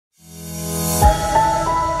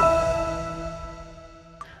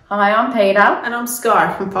Hi, I'm Peter. And I'm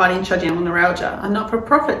Sky from Fighting Trigeminal Neuralgia, a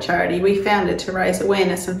not-for-profit charity we founded to raise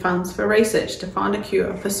awareness and funds for research to find a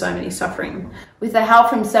cure for so many suffering. With the help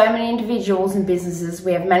from so many individuals and businesses,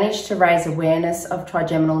 we have managed to raise awareness of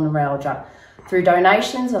trigeminal neuralgia through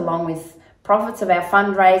donations along with profits of our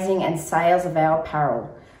fundraising and sales of our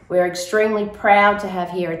apparel. We're extremely proud to have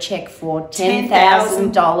here a cheque for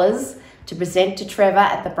 $10,000 to present to Trevor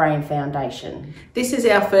at the Brain Foundation. This is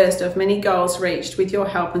our first of many goals reached with your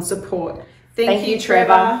help and support. Thank you,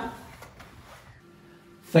 Trevor.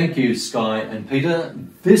 Thank you, Sky and Peter.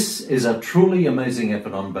 This is a truly amazing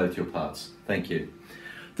effort on both your parts. Thank you.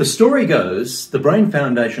 The story goes, the Brain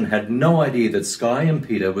Foundation had no idea that Sky and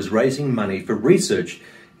Peter was raising money for research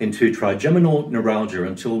into trigeminal neuralgia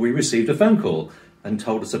until we received a phone call and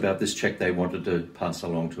told us about this cheque they wanted to pass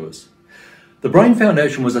along to us. The Brain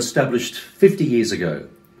Foundation was established 50 years ago.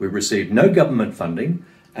 We received no government funding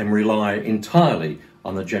and rely entirely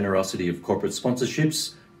on the generosity of corporate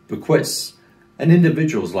sponsorships, bequests, and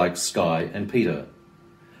individuals like Sky and Peter.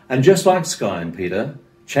 And just like Sky and Peter,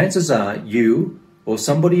 chances are you or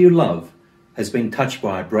somebody you love has been touched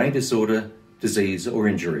by a brain disorder, disease, or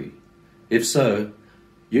injury. If so,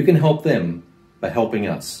 you can help them by helping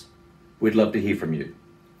us. We'd love to hear from you.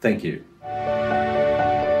 Thank you.